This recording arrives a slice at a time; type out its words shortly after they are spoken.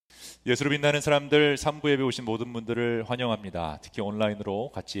예수로 빛나는 사람들 3부 예배 오신 모든 분들을 환영합니다. 특히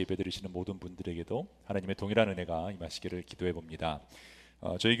온라인으로 같이 예배 드리시는 모든 분들에게도 하나님의 동일한 은혜가 임하시기를 기도해 봅니다.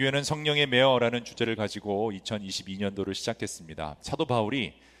 저희 교회는 성령의 매어라는 주제를 가지고 2022년도를 시작했습니다. 사도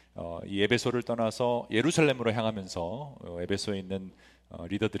바울이 이 에베소를 떠나서 예루살렘으로 향하면서 에베소에 있는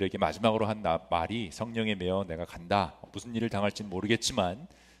리더들에게 마지막으로 한 말이 성령의 매어 내가 간다. 무슨 일을 당할지는 모르겠지만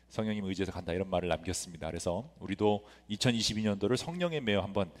성령님 의지해서 간다, 이런 말을 남겼습니다. 그래서 우리도 2022년도를 성령의 매어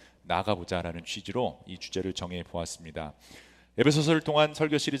한번 나가보자라는 취지로 이 주제를 정해 보았습니다. 에베소서를 통한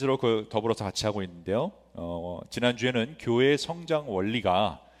설교 시리즈로 더불어서 같이 하고 있는데요. 지난주에는 교회의 성장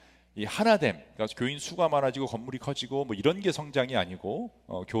원리가 이 하나됨, 그러니까 교인 수가 많아지고 건물이 커지고 뭐 이런 게 성장이 아니고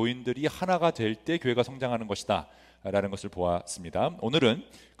교인들이 하나가 될 때 교회가 성장하는 것이다 라는 것을 보았습니다. 오늘은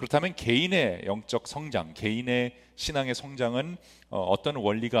그렇다면 개인의 영적 성장, 개인의 신앙의 성장은 어떤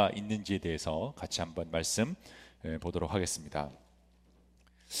원리가 있는지에 대해서 같이 한번 말씀 보도록 하겠습니다.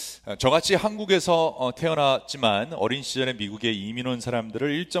 저같이 한국에서 태어났지만 어린 시절에 미국에 이민 온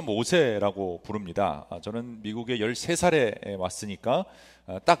사람들을 1.5세라고 부릅니다. 저는 미국에 13살에 왔으니까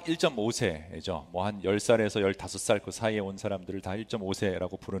딱 1.5세죠. 뭐 한 10살에서 15살 그 사이에 온 사람들을 다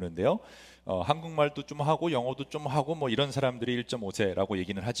 1.5세라고 부르는데요. 한국말도 좀 하고 영어도 좀 하고 뭐 이런 사람들이 1.5세라고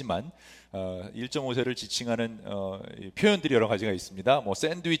얘기는 하지만 1.5세를 지칭하는 표현들이 여러 가지가 있습니다. 뭐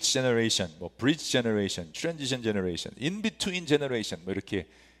샌드위치 제너레이션, 뭐 브리지 제너레이션, 트랜지션 제너레이션, 인 비트윈 제너레이션 뭐 이렇게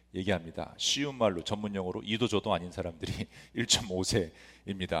얘기합니다. 쉬운 말로 전문 용어로 이도저도 아닌 사람들이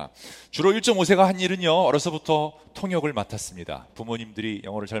 1.5세입니다. 주로 1.5세가 한 일은요, 어려서부터 통역을 맡았습니다. 부모님들이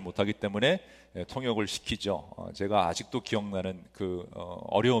영어를 잘 못하기 때문에 통역을 시키죠. 제가 아직도 기억나는 그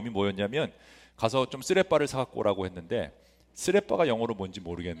어려움이 뭐였냐면 가서 좀 쓰레빠를 사갖고 오라고 했는데 쓰레빠가 영어로 뭔지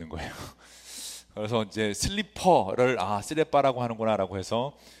모르겠는 거예요. 그래서 이제 슬리퍼를 쓰레빠라고 하는구나라고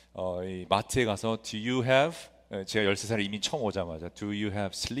해서 이 마트에 가서 Do you have, 제가 13살에 이미 처음 오자마자 Do you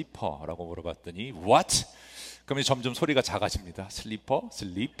have slipper? 라고 물어봤더니 What? 그러면 점점 소리가 작아집니다. 슬리퍼?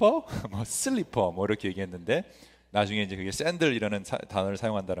 슬리퍼? 뭐 슬리퍼? 뭐 이렇게 얘기했는데 나중에 이제 그게 샌들이라는 단어를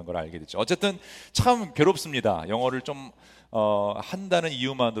사용한다는 걸 알게 됐죠. 어쨌든 참 괴롭습니다. 영어를 좀 한다는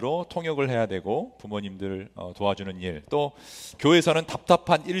이유만으로 통역을 해야 되고 부모님들 도와주는 일, 또 교회에서는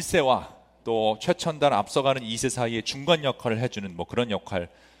답답한 1세와 또 최첨단 앞서가는 2세 사이의 중간 역할을 해주는 뭐 그런 역할을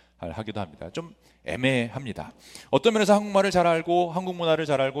하기도 합니다. 좀 애매합니다. 어떤 면에서 한국말을 잘 알고 한국 문화를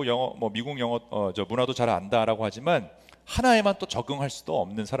잘 알고 영어, 뭐 미국 영어 문화도 잘 안다라고 하지만 하나에만 또 적응할 수도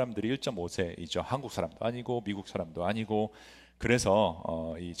없는 사람들이 1.5세이죠. 한국 사람도 아니고 미국 사람도 아니고.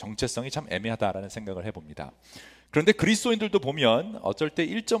 그래서 이 정체성이 참 애매하다라는 생각을 해봅니다. 그런데 그리스도인들도 보면 어쩔 때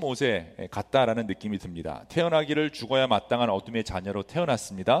 1.5세 같다라는 느낌이 듭니다. 태어나기를 죽어야 마땅한 어둠의 자녀로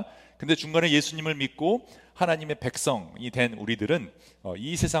태어났습니다. 근데 중간에 예수님을 믿고 하나님의 백성이 된 우리들은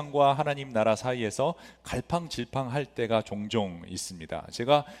이 세상과 하나님 나라 사이에서 갈팡질팡할 때가 종종 있습니다.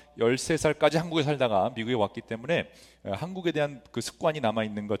 제가 13살까지 한국에 살다가 미국에 왔기 때문에 한국에 대한 그 습관이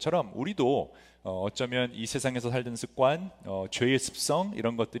남아있는 것처럼 우리도 어쩌면 이 세상에서 살던 습관, 죄의 습성,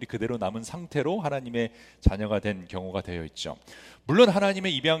 이런 것들이 그대로 남은 상태로 하나님의 자녀가 된 경우가 되어 있죠. 물론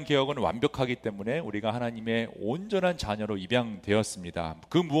하나님의 입양 계획은 완벽하기 때문에 우리가 하나님의 온전한 자녀로 입양되었습니다.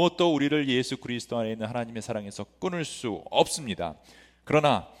 그 무엇도 우리를 예수 그리스도 안에 있는 하나님의 사랑에서 끊을 수 없습니다.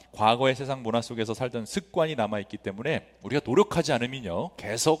 그러나 과거의 세상 문화 속에서 살던 습관이 남아있기 때문에 우리가 노력하지 않으면요,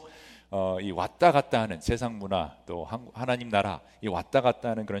 계속 이 왔다 갔다 하는 세상 문화, 또 하나님 나라, 이 왔다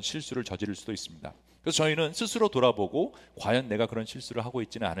갔다 하는 그런 실수를 저지를 수도 있습니다. 그래서 저희는 스스로 돌아보고 과연 내가 그런 실수를 하고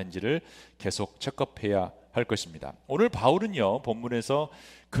있지는 않은지를 계속 체크해야 할 것입니다. 오늘 바울은요, 본문에서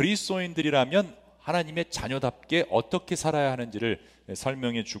그리스도인들이라면 하나님의 자녀답게 어떻게 살아야 하는지를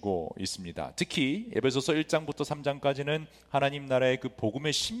설명해 주고 있습니다. 특히 에베소서 1장부터 3장까지는 하나님 나라의 그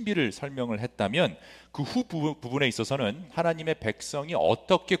복음의 신비를 설명을 했다면 그 후 부분에 있어서는 하나님의 백성이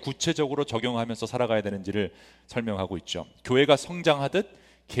어떻게 구체적으로 적용하면서 살아가야 되는지를 설명하고 있죠. 교회가 성장하듯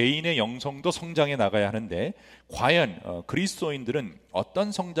개인의 영성도 성장해 나가야 하는데 과연 그리스도인들은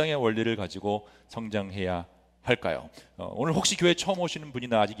어떤 성장의 원리를 가지고 성장해야 할까요? 오늘 혹시 교회 처음 오시는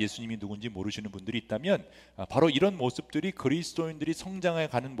분이나 아직 예수님이 누군지 모르시는 분들이 있다면 바로 이런 모습들이 그리스도인들이 성장해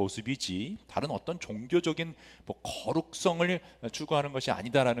가는 모습이지 다른 어떤 종교적인 뭐 거룩성을 추구하는 것이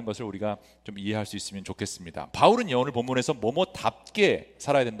아니다라는 것을 우리가 좀 이해할 수 있으면 좋겠습니다. 바울은요, 오늘 본문에서 뭐뭐답게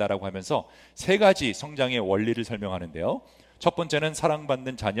살아야 된다라고 하면서 세 가지 성장의 원리를 설명하는데요. 첫 번째는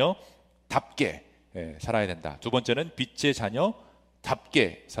사랑받는 자녀답게 살아야 된다. 두 번째는 빛의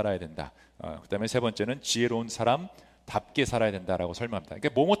자녀답게 살아야 된다. 그 다음에 세 번째는 지혜로운 사람답게 살아야 된다라고 설명합니다.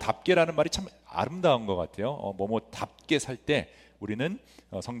 그러니까 뭐뭐답게라는 말이 참 아름다운 것 같아요. 뭐뭐답게 살 때 우리는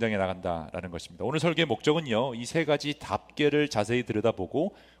성장해 나간다라는 것입니다. 오늘 설교의 목적은요, 이 세 가지 답계를 자세히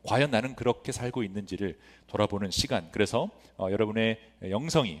들여다보고 과연 나는 그렇게 살고 있는지를 돌아보는 시간. 그래서 여러분의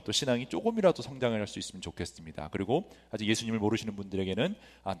영성이 또 신앙이 조금이라도 성장할 수 있으면 좋겠습니다. 그리고 아직 예수님을 모르시는 분들에게는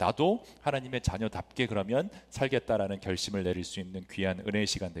나도 하나님의 자녀답게 그러면 살겠다라는 결심을 내릴 수 있는 귀한 은혜의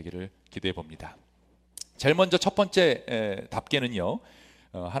시간 되기를 기대해 봅니다. 제일 먼저 첫 번째 답계는요,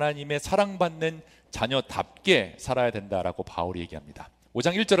 하나님의 사랑받는 자녀답게 살아야 된다라고 바울이 얘기합니다.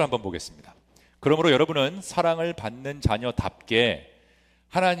 5장 1절을 한번 보겠습니다. 그러므로 여러분은 사랑을 받는 자녀답게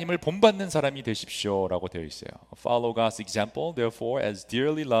하나님을 본받는 사람이 되십시오라고 되어 있어요. Follow God's example, therefore, as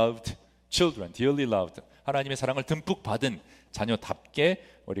dearly loved children, dearly loved. 하나님의 사랑을 듬뿍 받은 자녀답게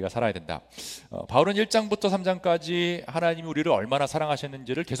우리가 살아야 된다. 바울은 1장부터 3장까지 하나님이 우리를 얼마나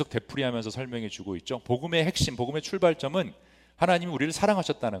사랑하셨는지를 계속 되풀이하면서 설명해 주고 있죠. 복음의 핵심, 복음의 출발점은 하나님이 우리를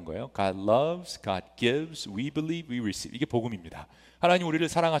사랑하셨다는 거예요. God loves, God gives, we believe, we receive. 이게 복음입니다. 하나님 우리를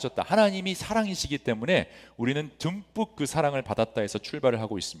사랑하셨다. 하나님이 사랑이시기 때문에 우리는 듬뿍 그 사랑을 받았다 해서 출발을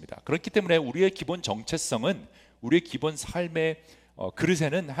하고 있습니다. 그렇기 때문에 우리의 기본 정체성은, 우리의 기본 삶의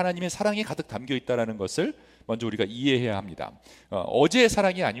그릇에는 하나님의 사랑이 가득 담겨 있다는 것을 먼저 우리가 이해해야 합니다. 어제의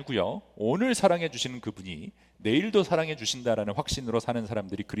사랑이 아니고요, 오늘 사랑해 주시는 그분이 내일도 사랑해 주신다라는 확신으로 사는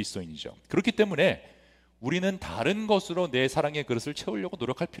사람들이 그리스도인이죠. 그렇기 때문에 우리는 다른 것으로 내 사랑의 그릇을 채우려고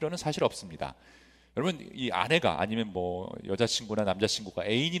노력할 필요는 사실 없습니다. 여러분, 이 아내가 아니면 뭐 여자친구나 남자친구가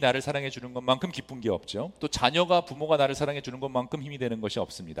애인이 나를 사랑해 주는 것만큼 기쁜 게 없죠. 또 자녀가 부모가 나를 사랑해 주는 것만큼 힘이 되는 것이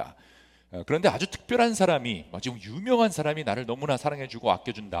없습니다. 그런데 아주 특별한 사람이, 지금 유명한 사람이 나를 너무나 사랑해 주고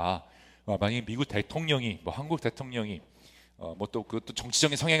아껴준다. 만약에 미국 대통령이, 한국 대통령이, 또 그것도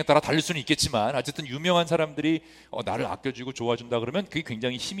정치적인 성향에 따라 다를 수는 있겠지만 어쨌든 유명한 사람들이 나를 아껴주고 좋아준다 그러면 그게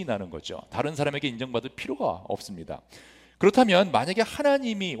굉장히 힘이 나는 거죠. 다른 사람에게 인정받을 필요가 없습니다. 그렇다면 만약에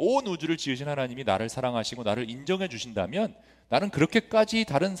하나님이, 온 우주를 지으신 하나님이 나를 사랑하시고 나를 인정해 주신다면 나는 그렇게까지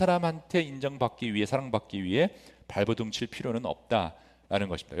다른 사람한테 인정받기 위해, 사랑받기 위해 발버둥 칠 필요는 없다라는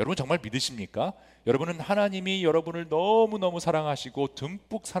것입니다. 여러분 정말 믿으십니까? 여러분은 하나님이 여러분을 너무너무 사랑하시고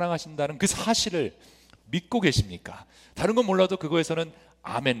듬뿍 사랑하신다는 그 사실을 믿고 계십니까? 다른 건 몰라도 그거에서는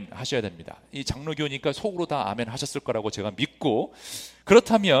아멘 하셔야 됩니다. 이 장로교니까 속으로 다 아멘 하셨을 거라고 제가 믿고,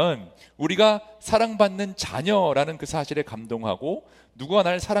 그렇다면 우리가 사랑받는 자녀라는 그 사실에 감동하고 누가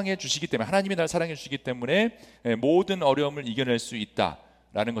날 사랑해 주시기 때문에, 하나님이 날 사랑해 주시기 때문에 모든 어려움을 이겨낼 수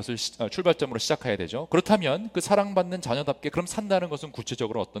있다라는 것을 출발점으로 시작해야 되죠. 그렇다면 그 사랑받는 자녀답게 그럼 산다는 것은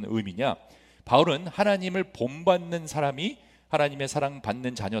구체적으로 어떤 의미냐? 바울은 하나님을 본받는 사람이 하나님의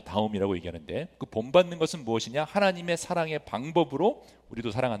사랑받는 자녀다움이라고 얘기하는데, 그 본받는 것은 무엇이냐? 하나님의 사랑의 방법으로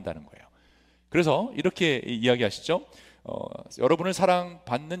우리도 사랑한다는 거예요. 그래서 이렇게 이야기하시죠. 여러분을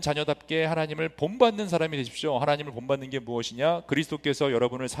사랑받는 자녀답게 하나님을 본받는 사람이 되십시오. 하나님을 본받는 게 무엇이냐? 그리스도께서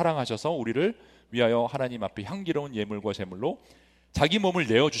여러분을 사랑하셔서 우리를 위하여 하나님 앞에 향기로운 예물과 제물로 자기 몸을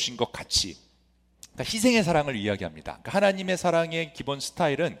내어주신 것 같이, 그러니까 희생의 사랑을 이야기합니다. 그러니까 하나님의 사랑의 기본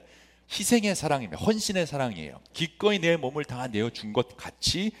스타일은 희생의 사랑이며 헌신의 사랑이에요. 기꺼이 내 몸을 다 내어준 것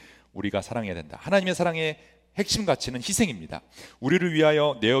같이 우리가 사랑해야 된다. 하나님의 사랑의 핵심 가치는 희생입니다. 우리를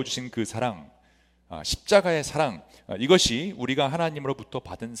위하여 내어주신 그 사랑, 십자가의 사랑, 이것이 우리가 하나님으로부터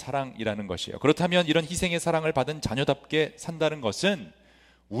받은 사랑이라는 것이에요. 그렇다면 이런 희생의 사랑을 받은 자녀답게 산다는 것은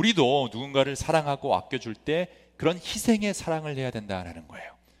우리도 누군가를 사랑하고 아껴줄 때 그런 희생의 사랑을 해야 된다는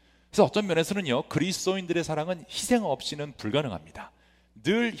거예요. 그래서 어떤 면에서는요, 그리스도인들의 사랑은 희생 없이는 불가능합니다.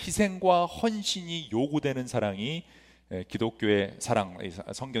 늘 희생과 헌신이 요구되는 사랑이 기독교의 사랑,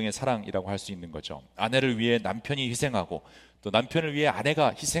 성경의 사랑이라고 할 수 있는 거죠. 아내를 위해 남편이 희생하고 또 남편을 위해 아내가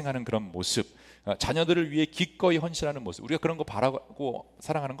희생하는 그런 모습, 자녀들을 위해 기꺼이 헌신하는 모습, 우리가 그런 거 바라고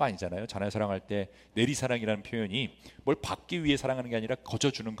사랑하는 거 아니잖아요. 자녀 사랑할 때 내리사랑이라는 표현이 뭘 받기 위해 사랑하는 게 아니라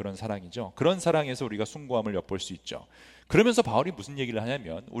거저주는 그런 사랑이죠. 그런 사랑에서 우리가 숭고함을 엿볼 수 있죠. 그러면서 바울이 무슨 얘기를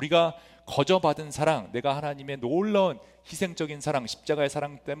하냐면, 우리가 거저받은 사랑, 내가 하나님의 놀라운 희생적인 사랑, 십자가의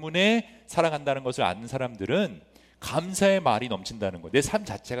사랑 때문에 사랑한다는 것을 아는 사람들은 감사의 말이 넘친다는 거예요. 내 삶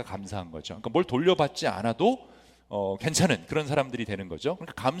자체가 감사한 거죠. 그러니까 뭘 돌려받지 않아도 괜찮은 그런 사람들이 되는 거죠.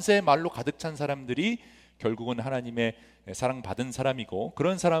 그러니까 감사의 말로 가득 찬 사람들이 결국은 하나님의 사랑받은 사람이고,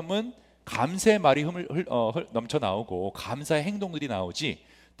 그런 사람은 감사의 말이 넘쳐 나오고 감사의 행동들이 나오지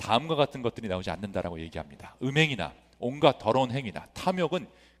다음과 같은 것들이 나오지 않는다라고 얘기합니다. 음행이나 온갖 더러운 행위나 탐욕은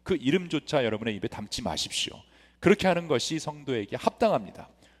그 이름조차 여러분의 입에 담지 마십시오. 그렇게 하는 것이 성도에게 합당합니다.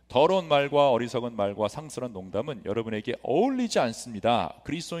 더러운 말과 어리석은 말과 상스러운 농담은 여러분에게 어울리지 않습니다.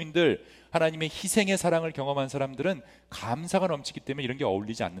 그리스도인들, 하나님의 희생의 사랑을 경험한 사람들은 감사가 넘치기 때문에 이런 게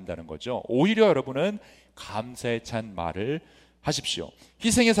어울리지 않는다는 거죠. 오히려 여러분은 감사에 찬 말을 하십시오.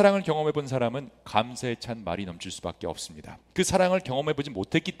 희생의 사랑을 경험해 본 사람은 감사에 찬 말이 넘칠 수밖에 없습니다. 그 사랑을 경험해 보지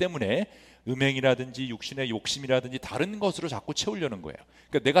못했기 때문에 음행이라든지 육신의 욕심이라든지 다른 것으로 자꾸 채우려는 거예요.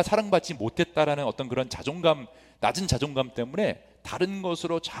 그러니까 내가 사랑받지 못했다라는 어떤 그런 자존감, 낮은 자존감 때문에 다른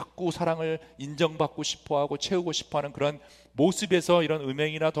것으로 자꾸 사랑을 인정받고 싶어하고 채우고 싶어하는 그런 모습에서 이런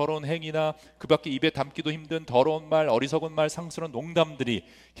음행이나 더러운 행위나 그 밖에 입에 담기도 힘든 더러운 말, 어리석은 말, 상스러운 농담들이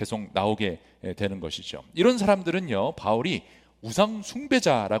계속 나오게 되는 것이죠. 이런 사람들은요, 바울이 우상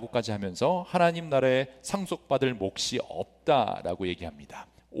숭배자라고까지 하면서 하나님 나라에 상속받을 몫이 없다라고 얘기합니다.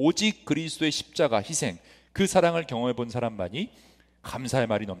 오직 그리스도의 십자가 희생, 그 사랑을 경험해 본 사람만이 감사의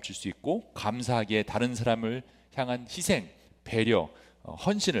말이 넘칠 수 있고 감사하게 다른 사람을 향한 희생, 배려,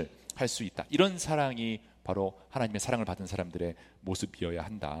 헌신을 할 수 있다. 이런 사랑이 바로 하나님의 사랑을 받은 사람들의 모습이어야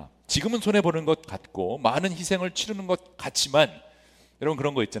한다. 지금은 손해보는 것 같고 많은 희생을 치르는 것 같지만 여러분,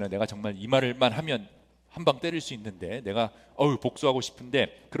 그런 거 있잖아요. 내가 정말 이 말을만 하면 한 방 때릴 수 있는데 내가 복수하고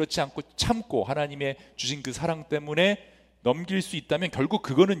싶은데 그렇지 않고 참고 하나님의 주신 그 사랑 때문에 넘길 수 있다면 결국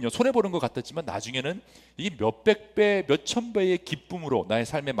그거는요, 손해보는 것 같았지만 나중에는 이게 몇백 배, 몇천 배의 기쁨으로, 나의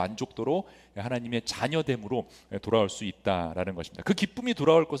삶의 만족도로 하나님의 자녀됨으로 돌아올 수 있다라는 것입니다. 그 기쁨이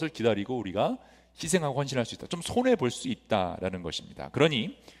돌아올 것을 기다리고 우리가 희생하고 헌신할 수 있다, 좀 손해볼 수 있다라는 것입니다.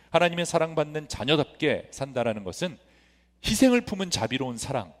 그러니 하나님의 사랑받는 자녀답게 산다라는 것은 희생을 품은 자비로운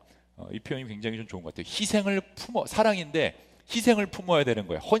사랑, 이 표현이 굉장히 좀 좋은 것 같아요. 희생을 품어, 사랑인데 희생을 품어야 되는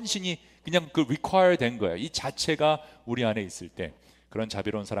거예요. 헌신이 그냥 그 require 된 거예요. 이 자체가 우리 안에 있을 때, 그런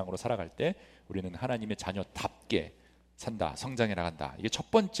자비로운 사랑으로 살아갈 때 우리는 하나님의 자녀답게 산다, 성장해 나간다. 이게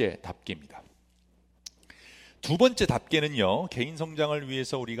첫 번째 답계입니다. 두 번째 답계는요, 개인 성장을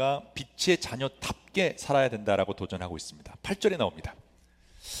위해서 우리가 빛의 자녀답게 살아야 된다라고 도전하고 있습니다. 8절에 나옵니다.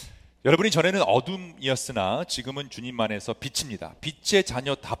 여러분이 전에는 어둠이었으나 지금은 주님 안에서 빛입니다. 빛의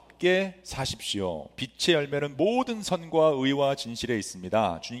자녀답게 사십시오. 빛의 열매는 모든 선과 의와 진실에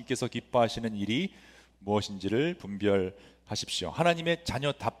있습니다. 주님께서 기뻐하시는 일이 무엇인지를 분별하십시오. 하나님의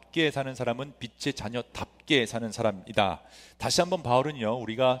자녀답게 사는 사람은 빛의 자녀답게 사는 사람이다. 다시 한번 바울은요,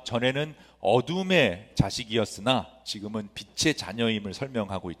 우리가 전에는 어둠의 자식이었으나 지금은 빛의 자녀임을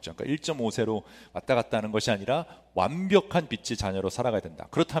설명하고 있죠. 그러니까 1.5세로 왔다 갔다 하는 것이 아니라 완벽한 빛의 자녀로 살아가야 된다.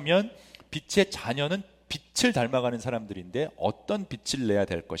 그렇다면 빛의 자녀는 빛을 닮아가는 사람들인데 어떤 빛을 내야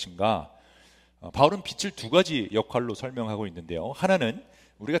될 것인가? 바울은 빛을 두 가지 역할로 설명하고 있는데요. 하나는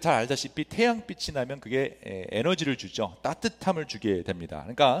우리가 잘 알다시피 태양빛이 나면 그게 에너지를 주죠. 따뜻함을 주게 됩니다.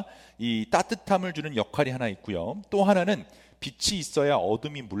 그러니까 이 따뜻함을 주는 역할이 하나 있고요. 또 하나는 빛이 있어야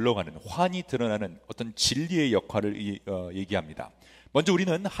어둠이 물러가는, 환히 드러나는 어떤 진리의 역할을 얘기합니다. 먼저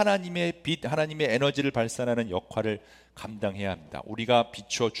우리는 하나님의 빛, 하나님의 에너지를 발산하는 역할을 감당해야 합니다. 우리가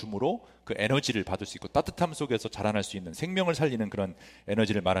비추어 줌으로 그 에너지를 받을 수 있고 따뜻함 속에서 자라날 수 있는, 생명을 살리는 그런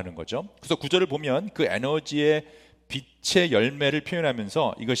에너지를 말하는 거죠. 그래서 구절을 보면 그 에너지의 빛의 열매를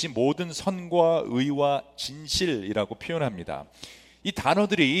표현하면서 이것이 모든 선과 의와 진실이라고 표현합니다. 이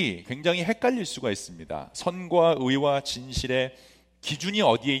단어들이 굉장히 헷갈릴 수가 있습니다. 선과 의와 진실의 기준이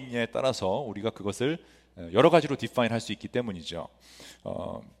어디에 있냐에 따라서 우리가 그것을 여러 가지로 디파인 할 수 있기 때문이죠.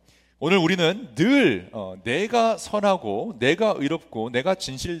 오늘 우리는 늘 내가 선하고 내가 의롭고 내가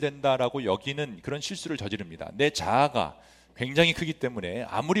진실된다라고 여기는 그런 실수를 저지릅니다. 내 자아가 굉장히 크기 때문에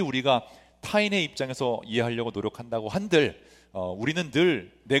아무리 우리가 타인의 입장에서 이해하려고 노력한다고 한들 우리는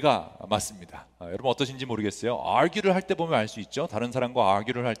늘 내가 맞습니다. 여러분 어떠신지 모르겠어요. 아규를 할 때 보면 알 수 있죠. 다른 사람과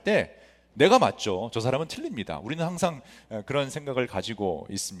아규를 할 때 내가 맞죠. 저 사람은 틀립니다. 우리는 항상 그런 생각을 가지고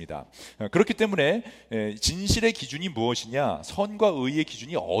있습니다. 그렇기 때문에 진실의 기준이 무엇이냐, 선과 의의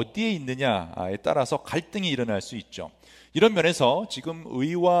기준이 어디에 있느냐에 따라서 갈등이 일어날 수 있죠. 이런 면에서 지금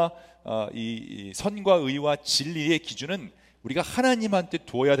의와 이 선과 의와 진리의 기준은 우리가 하나님한테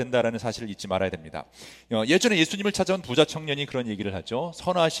두어야 된다라는 사실을 잊지 말아야 됩니다. 예전에 예수님을 찾아온 부자 청년이 그런 얘기를 하죠.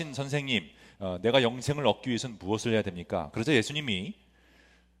 선하신 선생님, 내가 영생을 얻기 위해서는 무엇을 해야 됩니까? 그래서 예수님이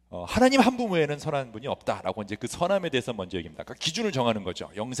하나님 한 분 외에는 선한 분이 없다라고 이제 그 선함에 대해서 먼저 얘기합니다. 그러니까 기준을 정하는 거죠.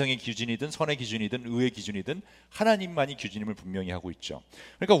 영생의 기준이든 선의 기준이든 의의 기준이든 하나님만이 기준임을 분명히 하고 있죠.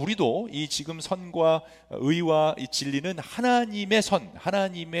 그러니까 우리도 이 지금 선과 의와 이 진리는 하나님의 선,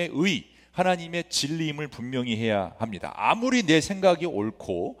 하나님의 의, 하나님의 진리임을 분명히 해야 합니다. 아무리 내 생각이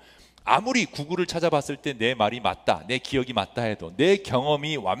옳고 아무리 구글을 찾아봤을 때 내 말이 맞다, 내 기억이 맞다 해도 내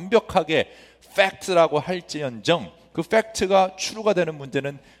경험이 완벽하게 팩트라고 할지언정 그 팩트가 추루가 되는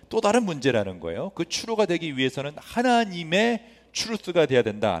문제는 또 다른 문제라는 거예요. 그 추루가 되기 위해서는 하나님의 추루스가 돼야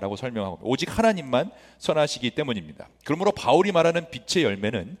된다라고 설명하고 오직 하나님만 선하시기 때문입니다. 그러므로 바울이 말하는 빛의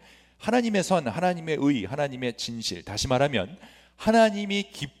열매는 하나님의 선, 하나님의 의, 하나님의 진실, 다시 말하면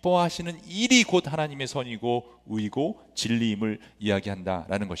하나님이 기뻐하시는 일이 곧 하나님의 선이고 의고 진리임을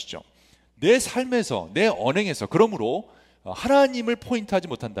이야기한다라는 것이죠. 내 삶에서, 내 언행에서, 그러므로 하나님을 포인트하지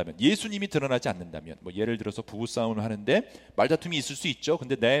못한다면, 예수님이 드러나지 않는다면, 뭐 예를 들어서 부부싸움을 하는데 말다툼이 있을 수 있죠.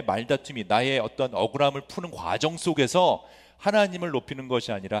 근데 내 말다툼이 나의 어떤 억울함을 푸는 과정 속에서 하나님을 높이는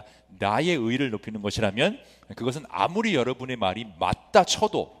것이 아니라 나의 의를 높이는 것이라면, 그것은 아무리 여러분의 말이 맞다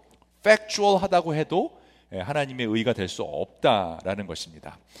쳐도, factual하다고 해도 하나님의 의가 될 수 없다라는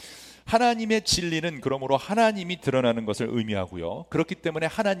것입니다. 하나님의 진리는 그러므로 하나님이 드러나는 것을 의미하고요. 그렇기 때문에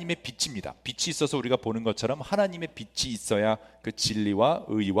하나님의 빛입니다. 빛이 있어서 우리가 보는 것처럼 하나님의 빛이 있어야 그 진리와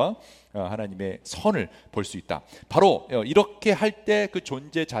의와 하나님의 선을 볼 수 있다. 바로 이렇게 할 때 그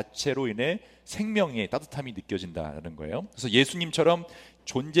존재 자체로 인해 생명의 따뜻함이 느껴진다는 거예요. 그래서 예수님처럼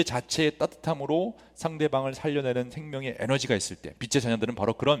존재 자체의 따뜻함으로 상대방을 살려내는 생명의 에너지가 있을 때, 빛의 자녀들은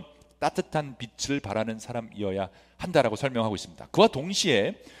바로 그런 따뜻한 빛을 발하는 사람이어야 한다라고 설명하고 있습니다. 그와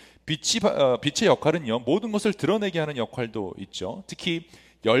동시에 빛의 역할은요, 모든 것을 드러내게 하는 역할도 있죠. 특히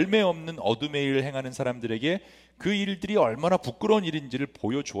열매 없는 어둠의 일을 행하는 사람들에게 그 일들이 얼마나 부끄러운 일인지를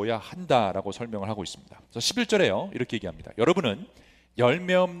보여줘야 한다라고 설명을 하고 있습니다. 그래서 11절에요 이렇게 얘기합니다. 여러분은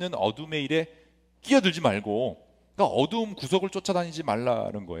열매 없는 어둠의 일에 끼어들지 말고, 그러니까 어두운 구석을 쫓아다니지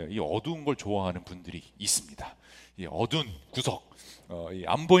말라는 거예요. 이 어두운 걸 좋아하는 분들이 있습니다. 이 어두운 구석,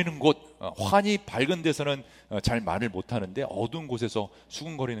 안 보이는 곳, 환히 밝은 데서는 잘 말을 못하는데 어두운 곳에서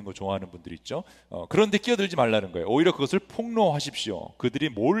수군거리는 거 좋아하는 분들이 있죠. 그런데 끼어들지 말라는 거예요. 오히려 그것을 폭로하십시오. 그들이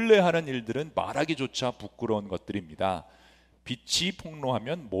몰래 하는 일들은 말하기조차 부끄러운 것들입니다. 빛이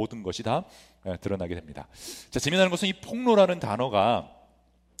폭로하면 모든 것이 다 드러나게 됩니다. 자, 재미나는 것은 이 폭로라는 단어가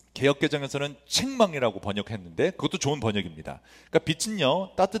개역개정에서는 책망이라고 번역했는데, 그것도 좋은 번역입니다. 그러니까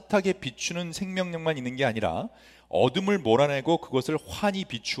빛은요, 따뜻하게 비추는 생명력만 있는 게 아니라 어둠을 몰아내고 그것을 환히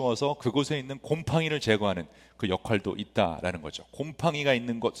비추어서 그곳에 있는 곰팡이를 제거하는 그 역할도 있다라는 거죠. 곰팡이가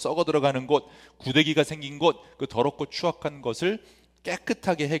있는 곳, 썩어 들어가는 곳, 구데기가 생긴 곳, 그 더럽고 추악한 것을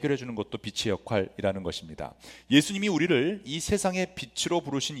깨끗하게 해결해 주는 것도 빛의 역할이라는 것입니다. 예수님이 우리를 이 세상의 빛으로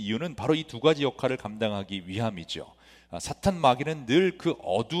부르신 이유는 바로 이 두 가지 역할을 감당하기 위함이죠. 사탄 마귀는 늘 그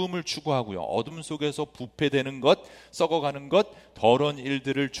어두움을 추구하고요, 어둠 속에서 부패되는 것, 썩어가는 것, 더러운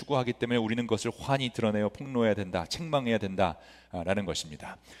일들을 추구하기 때문에 우리는 그것을 환히 드러내어 폭로해야 된다, 책망해야 된다라는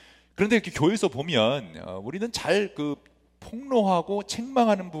것입니다. 그런데 이렇게 교회에서 보면 우리는 잘 그 폭로하고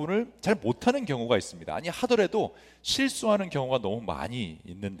책망하는 부분을 잘 못하는 경우가 있습니다. 아니 하더라도 실수하는 경우가 너무 많이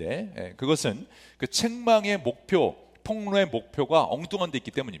있는데, 그것은 그 책망의 목표, 폭로의 목표가 엉뚱한 데 있기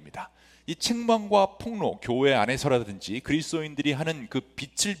때문입니다. 이 책망과 폭로, 교회 안에서라든지 그리스도인들이 하는 그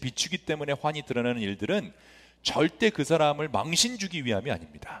빛을 비추기 때문에 환히 드러나는 일들은 절대 그 사람을 망신 주기 위함이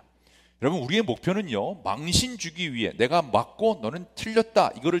아닙니다. 여러분, 우리의 목표는요, 망신 주기 위해, 내가 맞고 너는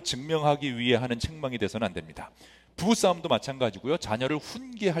틀렸다, 이거를 증명하기 위해 하는 책망이 돼서는 안 됩니다. 부부싸움도 마찬가지고요, 자녀를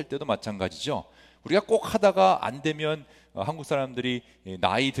훈계할 때도 마찬가지죠. 우리가 꼭 하다가 안 되면 한국 사람들이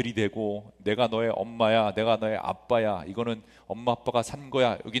나이 들이대고, 내가 너의 엄마야, 내가 너의 아빠야, 이거는 엄마 아빠가 산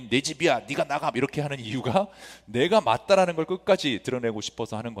거야, 여긴 내 집이야, 네가 나가, 이렇게 하는 이유가 내가 맞다라는 걸 끝까지 드러내고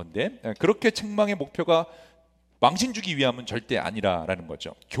싶어서 하는 건데, 그렇게 책망의 목표가 망신 주기 위함은 절대 아니라는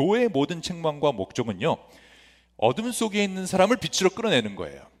거죠. 교회의 모든 책망과 목적은요, 어둠 속에 있는 사람을 빛으로 끌어내는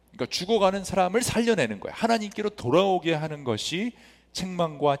거예요. 그러니까 죽어가는 사람을 살려내는 거예요. 하나님께로 돌아오게 하는 것이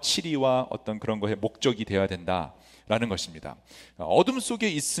책망과 치리와 어떤 그런 것의 목적이 되어야 된다라는 것입니다. 어둠 속에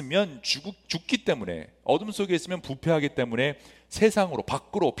있으면 죽기 때문에, 어둠 속에 있으면 부패하기 때문에 세상으로,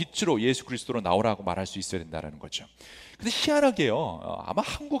 밖으로, 빛으로, 예수 그리스도로 나오라고 말할 수 있어야 된다는 거죠. 근데 희한하게요, 아마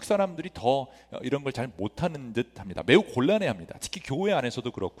한국 사람들이 더 이런 걸 잘 못하는 듯 합니다. 매우 곤란해합니다. 특히 교회 안에서도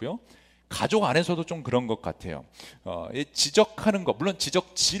그렇고요, 가족 안에서도 좀 그런 것 같아요. 지적하는 것, 물론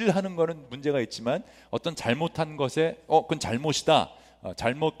지적질하는 거는 문제가 있지만, 어떤 잘못한 것에 그건 잘못이다,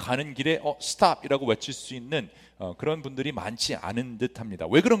 잘못 가는 길에 스탑이라고 외칠 수 있는 그런 분들이 많지 않은 듯합니다.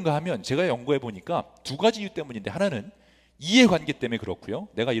 왜 그런가 하면 제가 연구해 보니까 두 가지 이유 때문인데, 하나는 이해관계 때문에 그렇고요,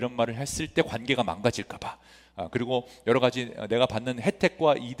 내가 이런 말을 했을 때 관계가 망가질까 봐, 그리고 여러 가지 내가 받는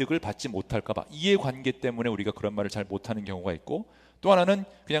혜택과 이득을 받지 못할까 봐, 이해관계 때문에 우리가 그런 말을 잘 못하는 경우가 있고, 또 하나는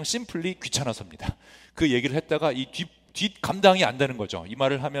그냥 심플리 귀찮아서입니다. 그 얘기를 했다가 이 뒷 감당이 안 되는 거죠. 이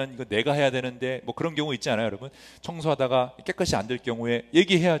말을 하면 이거 내가 해야 되는데, 뭐 그런 경우 있지 않아요, 여러분? 청소하다가 깨끗이 안 될 경우에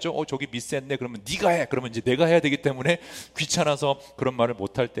얘기해야죠. 저기 미스했네. 그러면 네가 해. 그러면 이제 내가 해야 되기 때문에 귀찮아서 그런 말을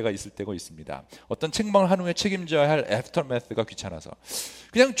못할 때가 있을 때가 있습니다. 어떤 책망을 한 후에 책임져야 할 애프터매스가 귀찮아서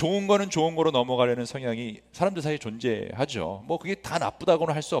그냥 좋은 거는 좋은 거로 넘어가려는 성향이 사람들 사이에 존재하죠. 뭐 그게 다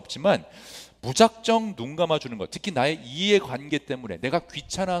나쁘다고는 할 수 없지만, 무작정 눈 감아주는 것, 특히 나의 이해관계 때문에 내가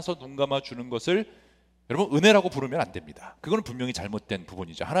귀찮아서 눈 감아주는 것을 여러분 은혜라고 부르면 안 됩니다. 그거는 분명히 잘못된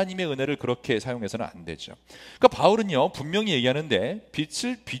부분이죠. 하나님의 은혜를 그렇게 사용해서는 안 되죠. 그러니까 바울은요, 분명히 얘기하는데,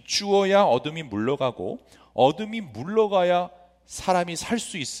 빛을 비추어야 어둠이 물러가고 어둠이 물러가야 사람이 살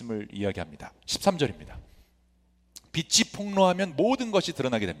수 있음을 이야기합니다. 13절입니다. 빛이 폭로하면 모든 것이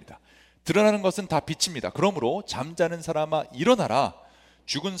드러나게 됩니다. 드러나는 것은 다 빛입니다. 그러므로 잠자는 사람아 일어나라.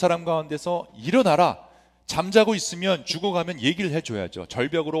 죽은 사람 가운데서 일어나라. 잠자고 있으면 죽어가면 얘기를 해줘야죠.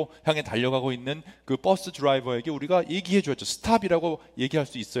 절벽으로 향해 달려가고 있는 그 버스 드라이버에게 우리가 얘기해줘야죠. 스탑이라고 얘기할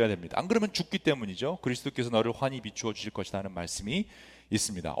수 있어야 됩니다. 안 그러면 죽기 때문이죠. 그리스도께서 너를 환히 비추어 주실 것이다 하는 말씀이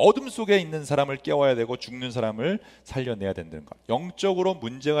있습니다. 어둠 속에 있는 사람을 깨워야 되고 죽는 사람을 살려내야 된다는 것. 영적으로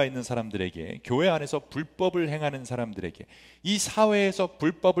문제가 있는 사람들에게, 교회 안에서 불법을 행하는 사람들에게, 이 사회에서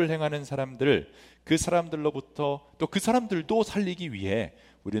불법을 행하는 사람들을, 그 사람들로부터 또 그 사람들도 살리기 위해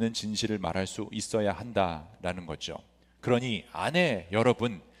우리는 진실을 말할 수 있어야 한다라는 거죠. 그러니 아내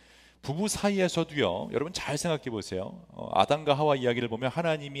여러분, 부부 사이에서도요, 여러분 잘 생각해 보세요. 아담과 하와 이야기를 보면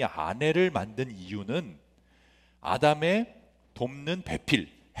하나님이 아내를 만든 이유는 아담의 돕는 배필,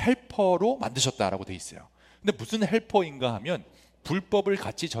 헬퍼로 만드셨다라고 돼 있어요. 근데 무슨 헬퍼인가 하면 불법을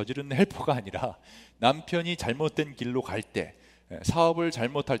같이 저지르는 헬퍼가 아니라 남편이 잘못된 길로 갈 때, 사업을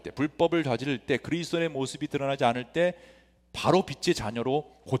잘못할 때, 불법을 저지를 때, 그리스도의 모습이 드러나지 않을 때 바로 빛의 자녀로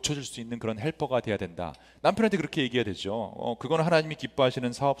고쳐줄 수 있는 그런 헬퍼가 돼야 된다. 남편한테 그렇게 얘기해야 되죠. 그건 하나님이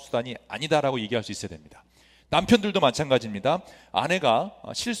기뻐하시는 사업수단이 아니다라고 얘기할 수 있어야 됩니다. 남편들도 마찬가지입니다. 아내가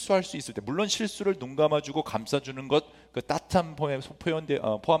실수할 수 있을 때, 물론 실수를 눈 감아주고 감싸주는 것, 그 따뜻한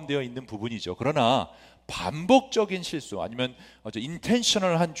포함되어 있는 부분이죠. 그러나 반복적인 실수, 아니면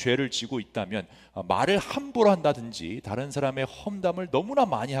인텐셔널한 죄를 지고 있다면, 말을 함부로 한다든지 다른 사람의 험담을 너무나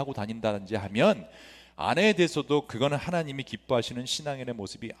많이 하고 다닌다든지 하면 아내에 대해서도 그거는 하나님이 기뻐하시는 신앙인의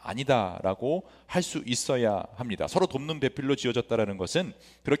모습이 아니다라고 할 수 있어야 합니다. 서로 돕는 배필로 지어졌다라는 것은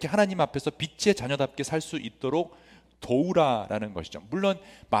그렇게 하나님 앞에서 빛의 자녀답게 살 수 있도록 도우라라는 것이죠. 물론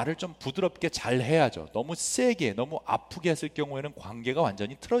말을 좀 부드럽게 잘 해야죠. 너무 세게, 너무 아프게 했을 경우에는 관계가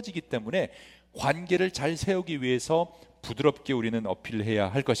완전히 틀어지기 때문에 관계를 잘 세우기 위해서 부드럽게 우리는 어필을 해야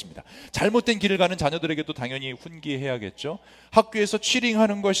할 것입니다. 잘못된 길을 가는 자녀들에게도 당연히 훈계해야겠죠. 학교에서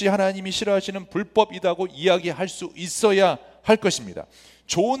치링하는 것이 하나님이 싫어하시는 불법이라고 이야기할 수 있어야 할 것입니다.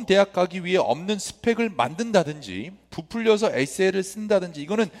 좋은 대학 가기 위해 없는 스펙을 만든다든지 부풀려서 에세이를 쓴다든지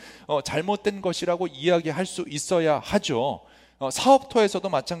이거는 잘못된 것이라고 이야기할 수 있어야 하죠. 사업터에서도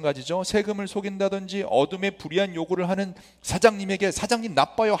마찬가지죠. 세금을 속인다든지 어둠에 불이한 요구를 하는 사장님에게 사장님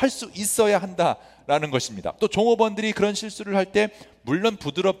나빠요 할 수 있어야 한다라는 것입니다. 또 종업원들이 그런 실수를 할 때 물론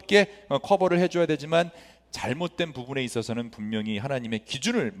부드럽게 커버를 해줘야 되지만 잘못된 부분에 있어서는 분명히 하나님의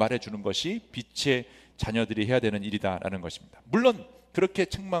기준을 말해주는 것이 빛의 자녀들이 해야 되는 일이다라는 것입니다. 물론 그렇게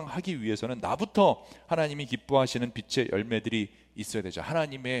책망하기 위해서는 나부터 하나님이 기뻐하시는 빛의 열매들이 있어야 되죠.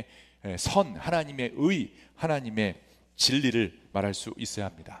 하나님의 선, 하나님의 의, 하나님의 진리를 말할 수 있어야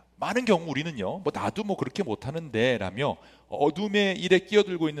합니다. 많은 경우 우리는요, 나도 그렇게 못하는데 라며 어둠의 일에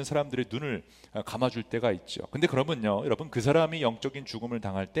끼어들고 있는 사람들의 눈을 감아줄 때가 있죠. 근데 그러면요, 여러분, 그 사람이 영적인 죽음을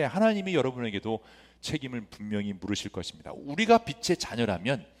당할 때 하나님이 여러분에게도 책임을 분명히 물으실 것입니다. 우리가 빛의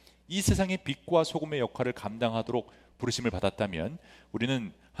자녀라면, 이 세상의 빛과 소금의 역할을 감당하도록 부르심을 받았다면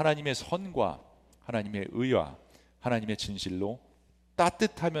우리는 하나님의 선과 하나님의 의와 하나님의 진실로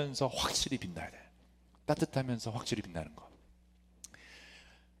따뜻하면서 확실히 빛나야 돼요. 따뜻하면서 확실히 빛나는 것.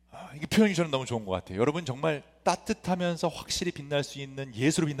 이게 표현이 저는 너무 좋은 것 같아요. 여러분 정말 따뜻하면서 확실히 빛날 수 있는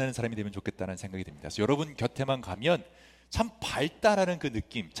예수로 빛나는 사람이 되면 좋겠다는 생각이 듭니다. 그래서 여러분 곁에만 가면 참 밝다라는 그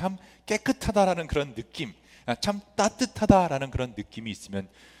느낌, 참 깨끗하다라는 그런 느낌, 참 따뜻하다라는 그런 느낌이 있으면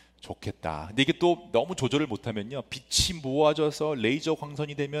좋겠다. 근데 이게 또 너무 조절을 못하면요, 빛이 모아져서 레이저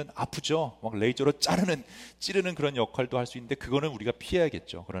광선이 되면 아프죠. 막 레이저로 찌르는 그런 역할도 할 수 있는데 그거는 우리가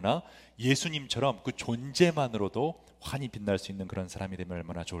피해야겠죠. 그러나 예수님처럼 그 존재만으로도 환히 빛날 수 있는 그런 사람이 되면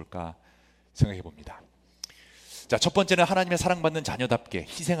얼마나 좋을까 생각해 봅니다. 자, 첫 번째는 하나님의 사랑받는 자녀답게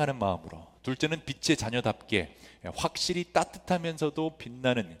희생하는 마음으로, 둘째는 빛의 자녀답게 확실히 따뜻하면서도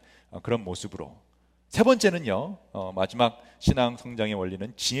빛나는 그런 모습으로, 세 번째는요, 마지막 신앙 성장의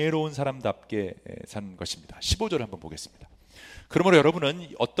원리는 지혜로운 사람답게 사는 것입니다. 15절 한번 보겠습니다. 그러므로 여러분은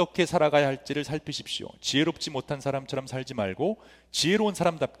어떻게 살아가야 할지를 살피십시오. 지혜롭지 못한 사람처럼 살지 말고 지혜로운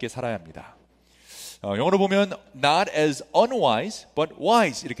사람답게 살아야 합니다. 영어로 보면 not as unwise but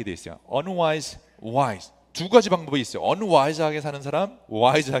wise 이렇게 되어 있어요. unwise, wise. 두 가지 방법이 있어요. unwise하게 사는 사람,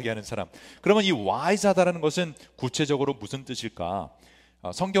 wise하게 하는 사람. 그러면 이 wise하다라는 것은 구체적으로 무슨 뜻일까?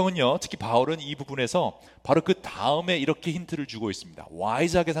 성경은요, 특히 바울은 이 부분에서 바로 그 다음에 이렇게 힌트를 주고 있습니다.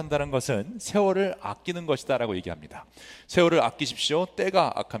 와이즈하게 산다는 것은 세월을 아끼는 것이다 라고 얘기합니다. 세월을 아끼십시오.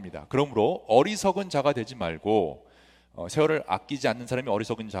 때가 악합니다. 그러므로 어리석은 자가 되지 말고, 세월을 아끼지 않는 사람이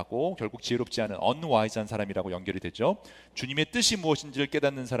어리석은 자고 결국 지혜롭지 않은 unwise한 사람이라고 연결이 되죠. 주님의 뜻이 무엇인지를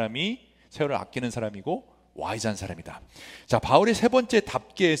깨닫는 사람이 세월을 아끼는 사람이고, 와이즈한 사람이다. 자, 바울의 세 번째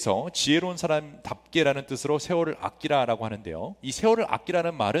답게에서 지혜로운 사람답게라는 뜻으로 세월을 아끼라라고 하는데요. 이 세월을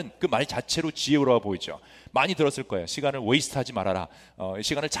아끼라는 말은 그 말 자체로 지혜로워 보이죠. 많이 들었을 거예요. 시간을 웨이스트하지 말아라.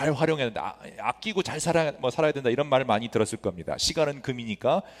 시간을 잘 활용해야 된다. 아끼고 잘 살아야 된다. 이런 말을 많이 들었을 겁니다. 시간은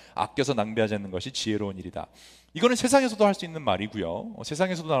금이니까 아껴서 낭비하지 않는 것이 지혜로운 일이다. 이거는 세상에서도 할 수 있는 말이고요.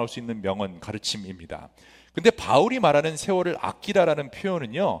 세상에서도 나올 수 있는 명언 가르침입니다. 근데 바울이 말하는 세월을 아끼라라는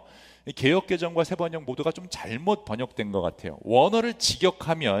표현은요, 개역개정과 세번역 모두가 좀 잘못 번역된 것 같아요. 원어를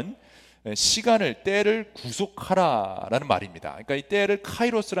직역하면 시간을, 때를 구속하라라는 말입니다. 그러니까 이 때를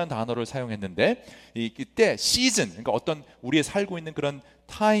카이로스라는 단어를 사용했는데 이 때, 시즌, 그러니까 어떤 우리의 살고 있는 그런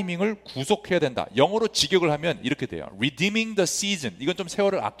타이밍을 구속해야 된다. 영어로 직역을 하면 이렇게 돼요. Redeeming the season. 이건 좀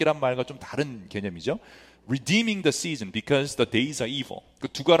세월을 아끼란 말과 좀 다른 개념이죠. Redeeming the season because the days are evil. 그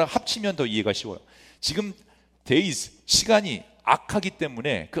두 가를 합치면 더 이해가 쉬워요. 지금 days, 시간이 악하기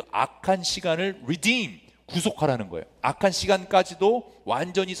때문에 그 악한 시간을 redeem, 구속하라는 거예요. 악한 시간까지도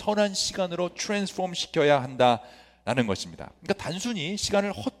완전히 선한 시간으로 트랜스폼 시켜야 한다라는 것입니다. 그러니까 단순히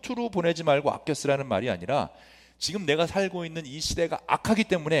시간을 허투루 보내지 말고 아껴 쓰라는 말이 아니라 지금 내가 살고 있는 이 시대가 악하기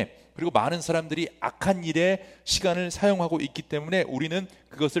때문에, 그리고 많은 사람들이 악한 일에 시간을 사용하고 있기 때문에 우리는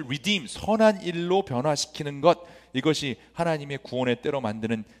그것을 redeem, 선한 일로 변화시키는 것, 이것이 하나님의 구원의 때로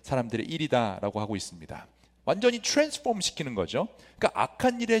만드는 사람들의 일이다라고 하고 있습니다. 완전히 트랜스폼 시키는 거죠. 그러니까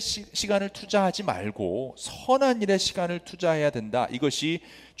악한 일에 시간을 투자하지 말고 선한 일에 시간을 투자해야 된다. 이것이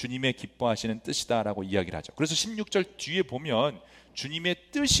주님의 기뻐하시는 뜻이다라고 이야기를 하죠. 그래서 16절 뒤에 보면 주님의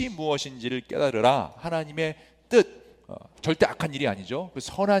뜻이 무엇인지를 깨달으라. 하나님의 뜻, 절대 악한 일이 아니죠. 그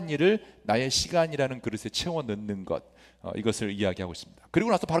선한 일을 나의 시간이라는 그릇에 채워 넣는 것, 이것을 이야기하고 있습니다.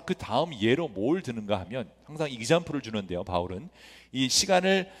 그리고 나서 바로 그 다음 예로 뭘 드는가 하면 항상 example을 주는데요. 바울은 이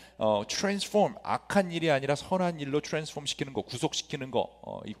시간을 transform, 악한 일이 아니라 선한 일로 transform 시키는 거, 구속시키는 거,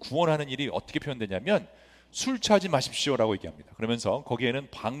 이 구원하는 일이 어떻게 표현되냐면 술 취하지 마십시오라고 얘기합니다. 그러면서 거기에는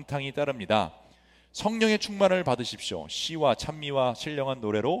방탕이 따릅니다. 성령의 충만을 받으십시오. 시와 찬미와 신령한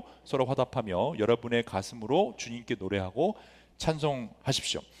노래로 서로 화답하며 여러분의 가슴으로 주님께 노래하고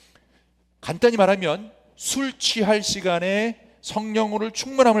찬송하십시오. 간단히 말하면 술 취할 시간에 성령으로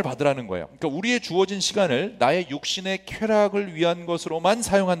충만함을 받으라는 거예요. 그러니까 우리의 주어진 시간을 나의 육신의 쾌락을 위한 것으로만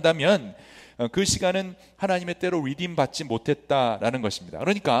사용한다면 그 시간은 하나님의 때로 리딤 받지 못했다라는 것입니다.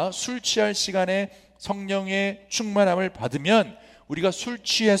 그러니까 술 취할 시간에 성령의 충만함을 받으면 우리가 술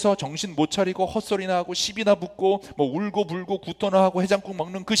취해서 정신 못 차리고 헛소리나 하고 시비나 붙고 뭐 울고 불고 구토나 하고 해장국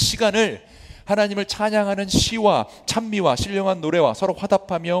먹는 그 시간을 하나님을 찬양하는 시와 찬미와 신령한 노래와 서로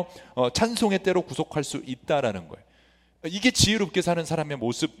화답하며 찬송의 때로 구속할 수 있다라는 거예요. 이게 지혜롭게 사는 사람의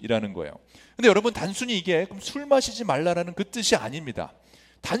모습이라는 거예요. 근데 여러분, 단순히 이게 그럼 술 마시지 말라라는 그 뜻이 아닙니다.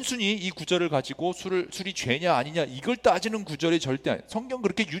 단순히 이 구절을 가지고 술이 죄냐 아니냐 이걸 따지는 구절이 절대 아니에요. 성경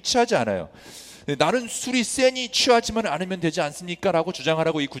그렇게 유치하지 않아요. 나는 술이 세니 취하지만 않으면 되지 않습니까? 라고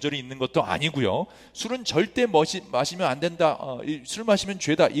주장하라고 이 구절이 있는 것도 아니고요. 술은 절대 마시면 안 된다. 술 마시면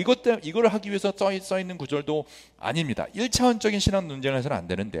죄다. 이걸 하기 위해서 써 있는 구절도 아닙니다. 1차원적인 신앙 논쟁에서는 안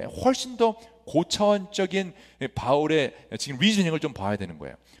되는데 훨씬 더 고차원적인 바울의 지금 리즈닝을 좀 봐야 되는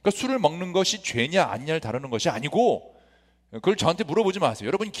거예요. 그러니까 술을 먹는 것이 죄냐 아니냐를 다루는 것이 아니고, 그걸 저한테 물어보지 마세요.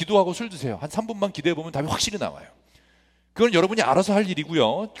 여러분이 기도하고 술 드세요. 한 3분만 기도해 보면 답이 확실히 나와요. 그건 여러분이 알아서 할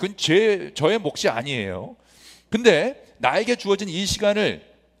일이고요. 그건 저의 몫이 아니에요. 근데 나에게 주어진 이 시간을,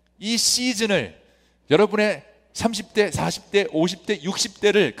 이 시즌을, 여러분의 30대, 40대, 50대,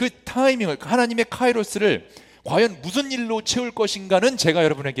 60대를, 그 타이밍을, 하나님의 카이로스를 과연 무슨 일로 채울 것인가는 제가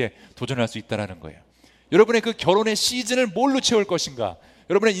여러분에게 도전할 수 있다는 거예요. 여러분의 그 결혼의 시즌을 뭘로 채울 것인가,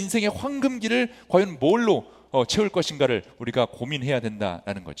 여러분의 인생의 황금기를 과연 뭘로 채울 것인가를 우리가 고민해야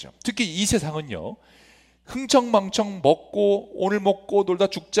된다는 거죠. 특히 이 세상은요, 흥청망청 먹고 오늘 먹고 놀다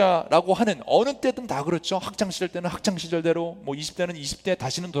죽자라고 하는, 어느 때든 다 그렇죠. 학창시절 때는 학창시절대로, 뭐 20대는 20대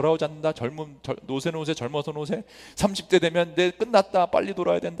다시는 돌아오지 않는다. 노세 젊어서 노세. 30대 되면 내 끝났다, 빨리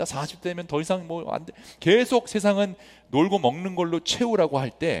돌아야 된다. 40대 되면 더 이상 뭐 안 돼. 계속 세상은 놀고 먹는 걸로 채우라고 할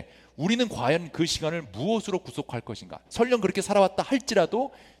때 우리는 과연 그 시간을 무엇으로 구속할 것인가. 설령 그렇게 살아왔다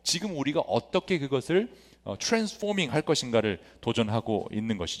할지라도 지금 우리가 어떻게 그것을 트랜스포밍 할 것인가를 도전하고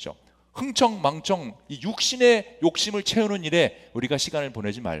있는 것이죠. 흥청망청 이 육신의 욕심을 채우는 일에 우리가 시간을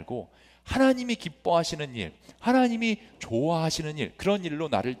보내지 말고 하나님이 기뻐하시는 일, 하나님이 좋아하시는 일, 그런 일로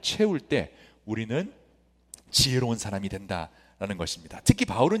나를 채울 때 우리는 지혜로운 사람이 된다라는 것입니다. 특히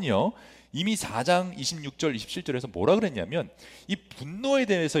바울은요, 이미 4장 26절 27절에서 뭐라 그랬냐면 이 분노에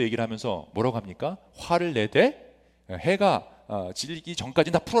대해서 얘기를 하면서 뭐라고 합니까? 화를 내되 해가 지기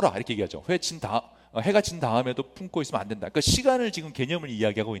전까지 다 풀어라, 이렇게 얘기하죠. 해가 진 다음에도 품고 있으면 안 된다. 그러니까 시간을 지금 개념을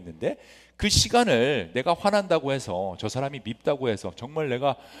이야기하고 있는데 그 시간을 내가 화난다고 해서 저 사람이 밉다고 해서 정말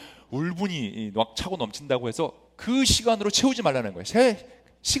내가 울분이 막 차고 넘친다고 해서 그 시간으로 채우지 말라는 거예요.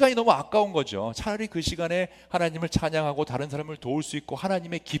 시간이 너무 아까운 거죠. 차라리 그 시간에 하나님을 찬양하고 다른 사람을 도울 수 있고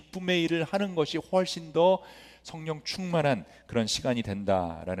하나님의 기쁨의 일을 하는 것이 훨씬 더 성령 충만한 그런 시간이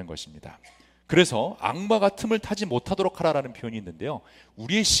된다라는 것입니다. 그래서 악마가 틈을 타지 못하도록 하라라는 표현이 있는데요,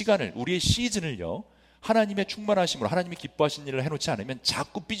 우리의 시간을, 우리의 시즌을요 하나님의 충만하심으로 하나님이 기뻐하신 일을 해놓지 않으면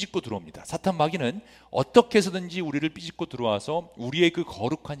자꾸 삐짓고 들어옵니다. 사탄 마귀는 어떻게 해서든지 우리를 삐짓고 들어와서 우리의 그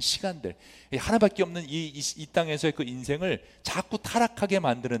거룩한 시간들, 하나밖에 없는 이 땅에서의 그 인생을 자꾸 타락하게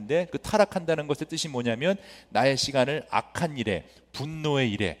만드는데, 그 타락한다는 것의 뜻이 뭐냐면 나의 시간을 악한 일에,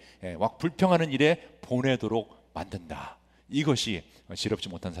 분노의 일에, 막 불평하는 일에 보내도록 만든다. 이것이 지혜롭지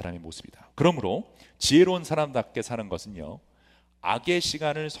못한 사람의 모습이다. 그러므로 지혜로운 사람답게 사는 것은요, 악의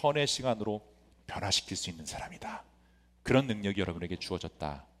시간을 선의 시간으로 변화시킬 수 있는 사람이다. 그런 능력이 여러분에게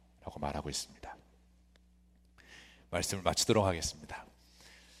주어졌다라고 말하고 있습니다. 말씀을 마치도록 하겠습니다.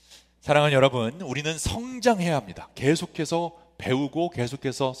 사랑하는 여러분, 우리는 성장해야 합니다. 계속해서 배우고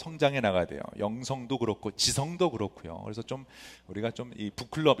계속해서 성장해 나가야 돼요. 영성도 그렇고 지성도 그렇고요. 그래서 좀 우리가 좀 이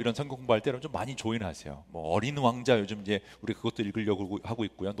북클럽 이런 성경 공부할 때는 좀 많이 조인하세요. 뭐 어린 왕자 요즘 이제 우리 그것도 읽으려고 하고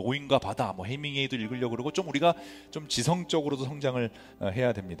있고요. 노인과 바다, 뭐 해밍웨이도 읽으려고 그러고, 좀 우리가 좀 지성적으로도 성장을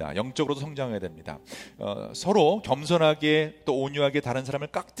해야 됩니다. 영적으로도 성장해야 됩니다. 서로 겸손하게 또 온유하게 다른 사람을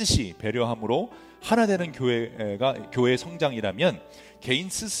깎듯이 배려함으로 하나 되는 교회의 성장이라면, 개인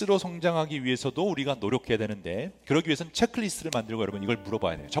스스로 성장하기 위해서도 우리가 노력해야 되는데, 그러기 위해서는 체크리스트를 만들고 여러분 이걸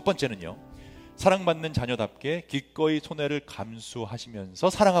물어봐야 돼요. 첫 번째는요, 사랑받는 자녀답게 기꺼이 손해를 감수하시면서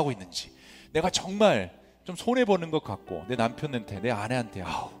사랑하고 있는지. 내가 정말 좀 손해보는 것 같고 내 남편한테, 내 아내한테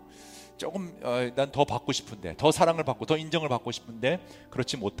조금 난 더 받고 싶은데, 더 사랑을 받고 더 인정을 받고 싶은데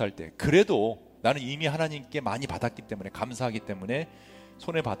그렇지 못할 때, 그래도 나는 이미 하나님께 많이 받았기 때문에, 감사하기 때문에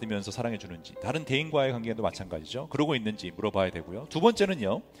손해받으면서 사랑해 주는지, 다른 대인과의 관계도 마찬가지죠. 그러고 있는지 물어봐야 되고요. 두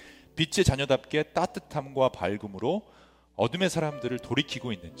번째는요, 빛의 자녀답게 따뜻함과 밝음으로 어둠의 사람들을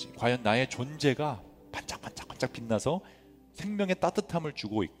돌이키고 있는지, 과연 나의 존재가 반짝반짝반짝 빛나서 생명의 따뜻함을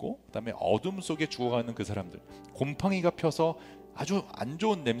주고 있고, 그 다음에 어둠 속에 죽어가는 그 사람들, 곰팡이가 펴서 아주 안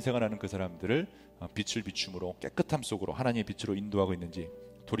좋은 냄새가 나는 그 사람들을 빛을 비춤으로 깨끗함 속으로 하나님의 빛으로 인도하고 있는지,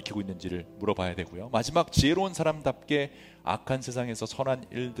 돌이키고 있는지를 물어봐야 되고요. 마지막, 지혜로운 사람답게 악한 세상에서 선한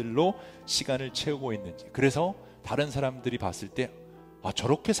일들로 시간을 채우고 있는지, 그래서 다른 사람들이 봤을 때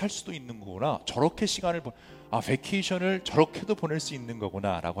저렇게 살 수도 있는 거구나, 저렇게 시간을 베케이션을 저렇게도 보낼 수 있는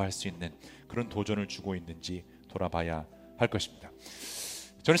거구나 라고 할 수 있는 그런 도전을 주고 있는지 돌아봐야 할 것입니다.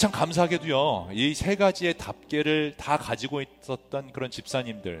 저는 참 감사하게도요, 이 세 가지의 답계를 다 가지고 있었던 그런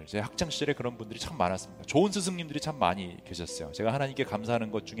집사님들, 제 학창시절에 그런 분들이 참 많았습니다. 좋은 스승님들이 참 많이 계셨어요. 제가 하나님께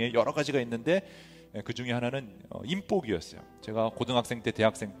감사하는 것 중에 여러 가지가 있는데, 그 중에 하나는 인복이었어요. 제가 고등학생 때,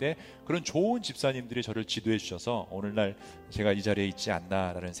 대학생 때 그런 좋은 집사님들이 저를 지도해 주셔서 오늘날 제가 이 자리에 있지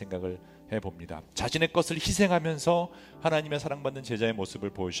않나라는 생각을 해봅니다. 자신의 것을 희생하면서 하나님의 사랑받는 제자의 모습을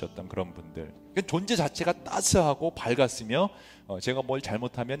보여주셨던 그런 분들, 존재 자체가 따스하고 밝았으며, 제가 뭘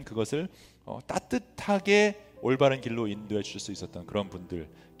잘못하면 그것을 따뜻하게 올바른 길로 인도해 주실 수 있었던 그런 분들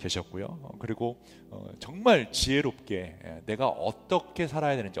계셨고요. 그리고 정말 지혜롭게 내가 어떻게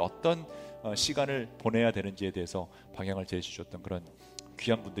살아야 되는지, 어떤 시간을 보내야 되는지에 대해서 방향을 제시해주셨던 그런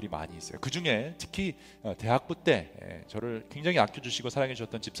귀한 분들이 많이 있어요. 그 중에 특히 대학부 때 저를 굉장히 아껴주시고 사랑해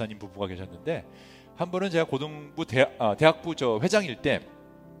주셨던 집사님 부부가 계셨는데, 한 번은 제가 고등부 대학부 회장일 때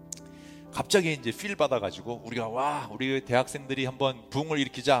갑자기 이제 필 받아가지고 우리 대학생들이 한번 부흥을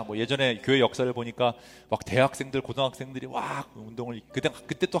일으키자. 뭐 예전에 교회 역사를 보니까 막 대학생들, 고등학생들이 운동을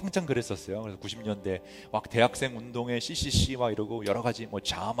그때 또 한창 그랬었어요. 그래서 90년대 막 대학생 운동회 CCC 막 이러고 여러 가지 뭐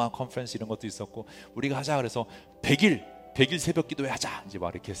자마 컨퍼런스 이런 것도 있었고, 우리가 하자 그래서 100일 새벽 기도회 하자 이제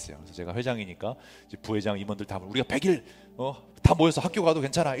막 이렇게 했어요. 그래서 제가 회장이니까 이제 부회장 임원들 다 우리가 100일 다 모여서, 학교 가도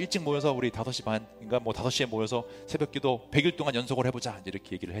괜찮아, 일찍 모여서 우리 5시 반인가 뭐 5시에 모여서 새벽 기도 100일 동안 연속을 해보자 이제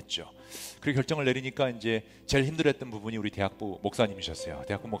이렇게 얘기를 했죠. 그리고 결정을 내리니까 이제 제일 힘들었던 부분이 우리 대학부 목사님이셨어요.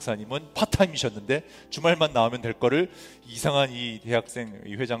 대학부 목사님은 파타임이셨는데 주말만 나오면 될 거를 이상한 이 대학생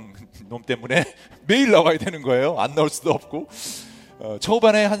이 회장 놈 때문에 매일 나와야 되는 거예요. 안 나올 수도 없고.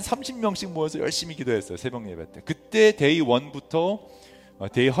 초반에 한 30명씩 모여서 열심히 기도했어요. 새벽 예배 때. 그때 데이 1부터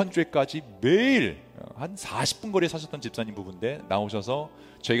데이 100까지 매일 한 40분 거리에 사셨던 집사님 부부인데 나오셔서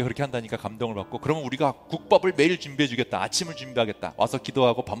저희가 그렇게 한다니까 감동을 받고, 그러면 우리가 국밥을 매일 준비해 주겠다, 아침을 준비하겠다, 와서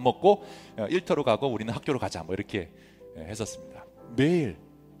기도하고 밥 먹고 일터로 가고 우리는 학교로 가자, 뭐 이렇게 했었습니다. 매일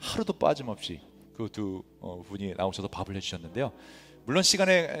하루도 빠짐없이 그 두 분이 나오셔서 밥을 해주셨는데요. 물론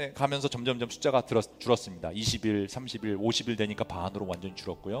시간에 가면서 점점점 숫자가 줄었습니다. 20일, 30일, 50일 되니까 반으로 완전히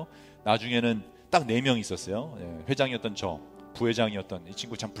줄었고요. 나중에는 딱 4명 있었어요. 예, 회장이었던 저, 부회장이었던 이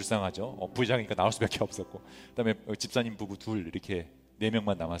친구 참 불쌍하죠. 부회장이니까 나올 수밖에 없었고, 그다음에 집사님 부부 둘, 이렇게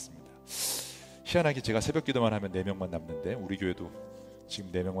 4명만 남았습니다. 희한하게 제가 새벽 기도만 하면 4명만 남는데 우리 교회도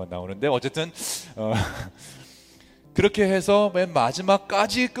지금 4명만 나오는데, 어쨌든 그렇게 해서 맨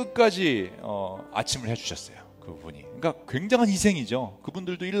마지막까지 끝까지 아침을 해주셨어요, 그분이. 그러니까 굉장한 희생이죠.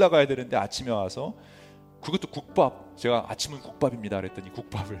 그분들도 일 나가야 되는데 아침에 와서, 그것도 국밥, 제가 아침은 국밥입니다 그랬더니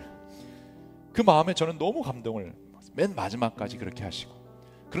국밥을, 그 마음에 저는 너무 감동을, 맨 마지막까지 그렇게 하시고.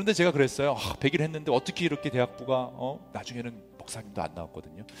 그런데 제가 그랬어요. 100일 했는데 어떻게 이렇게 대학부가 나중에는 목사님도 안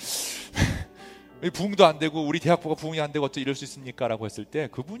나왔거든요. 부흥도 안 되고 우리 대학부가 부흥이 안 되고 어째 이럴 수 있습니까? 라고 했을 때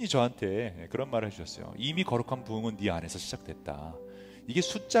그분이 저한테 그런 말을 해주셨어요. 이미 거룩한 부흥은 네 안에서 시작됐다. 이게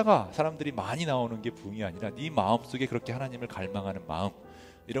숫자가 사람들이 많이 나오는 게 부흥이 아니라 네 마음속에 그렇게 하나님을 갈망하는 마음,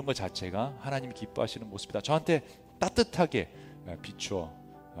 이런 것 자체가 하나님이 기뻐하시는 모습이다. 저한테 따뜻하게 비추어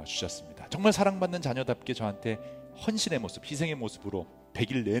주셨습니다. 정말 사랑받는 자녀답게 저한테 헌신의 모습, 희생의 모습으로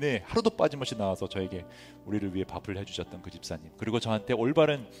 100일 내내 하루도 빠짐없이 나와서 저에게 우리를 위해 밥을 해주셨던 그 집사님, 그리고 저한테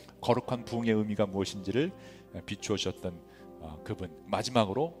올바른 거룩한 부흥의 의미가 무엇인지를 비추어 주셨던 그분,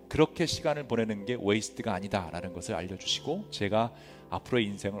 마지막으로 그렇게 시간을 보내는 게 웨이스트가 아니다라는 것을 알려주시고 제가 앞으로의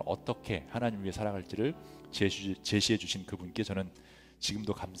인생을 어떻게 하나님 위해 살아갈지를 제시해 주신 그분께 저는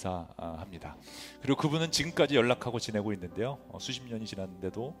지금도 감사합니다. 그리고 그분은 지금까지 연락하고 지내고 있는데요, 수십 년이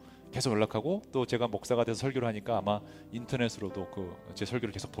지났는데도 계속 연락하고, 또 제가 목사가 돼서 설교를 하니까 아마 인터넷으로도 제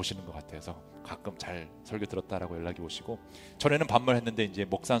설교를 계속 보시는 것 같아서 가끔 잘 설교 들었다라고 연락이 오시고, 전에는 반말 했는데 이제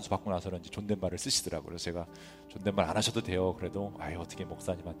목사 한 수 받고 나서는 이제 존댓말을 쓰시더라고요. 그래서 제가 존댓말 안 하셔도 돼요. 그래도 어떻게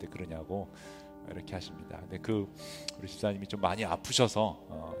목사님한테 그러냐고 이렇게 하십니다. 근데 우리 집사님이 좀 많이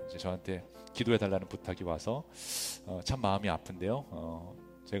아프셔서 이제 저한테 기도해 달라는 부탁이 와서 참 마음이 아픈데요.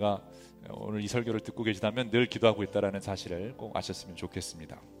 제가 오늘 이 설교를 듣고 계시다면 늘 기도하고 있다라는 사실을 꼭 아셨으면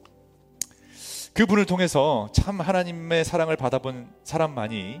좋겠습니다. 그분을 통해서 참 하나님의 사랑을 받아본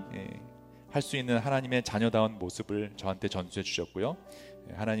사람만이 할 수 있는 하나님의 자녀다운 모습을 저한테 전수해 주셨고요.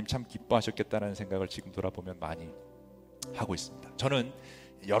 하나님 참 기뻐하셨겠다는 생각을 지금 돌아보면 많이 하고 있습니다. 저는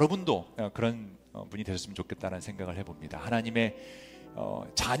여러분도 그런 분이 되셨으면 좋겠다는 생각을 해봅니다. 하나님의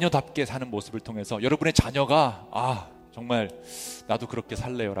자녀답게 사는 모습을 통해서 여러분의 자녀가 정말 나도 그렇게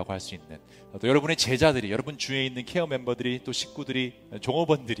살래요라고 할 수 있는, 또 여러분의 제자들이, 여러분 주위에 있는 케어 멤버들이, 또 식구들이,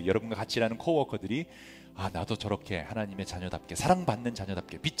 종업원들이, 여러분과 같이 일하는 코워커들이 나도 저렇게 하나님의 자녀답게, 사랑받는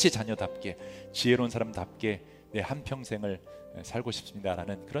자녀답게, 빛의 자녀답게, 지혜로운 사람답게 내 한평생을 살고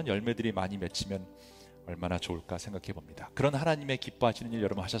싶습니다라는 그런 열매들이 많이 맺히면 얼마나 좋을까 생각해 봅니다. 그런 하나님의 기뻐하시는 일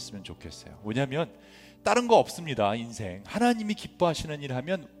여러분 하셨으면 좋겠어요. 왜냐하면 다른 거 없습니다. 인생 하나님이 기뻐하시는 일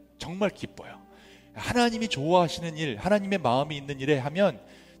하면 정말 기뻐요. 하나님이 좋아하시는 일, 하나님의 마음이 있는 일에 하면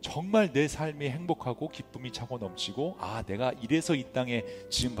정말 내 삶이 행복하고 기쁨이 차고 넘치고 내가 이래서 이 땅에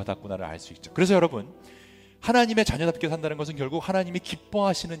지음받았구나를 알 수 있죠. 그래서 여러분, 하나님의 자녀답게 산다는 것은 결국 하나님이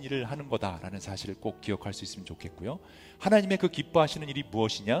기뻐하시는 일을 하는 거다라는 사실을 꼭 기억할 수 있으면 좋겠고요. 하나님의 그 기뻐하시는 일이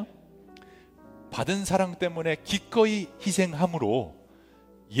무엇이냐? 받은 사랑 때문에 기꺼이 희생함으로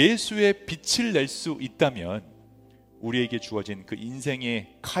예수의 빛을 낼 수 있다면 우리에게 주어진 그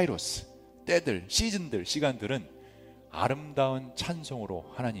인생의 카이로스, 때들, 시즌들, 시간들은 아름다운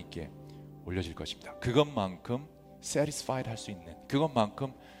찬송으로 하나님께 올려질 것입니다. 그것만큼 satisfied 할 수 있는,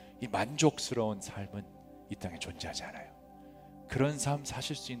 그것만큼 이 만족스러운 삶은 이 땅에 존재하지 않아요. 그런 삶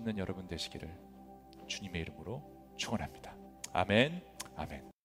사실 수 있는 여러분 되시기를 주님의 이름으로 축원합니다. 아멘, 아멘.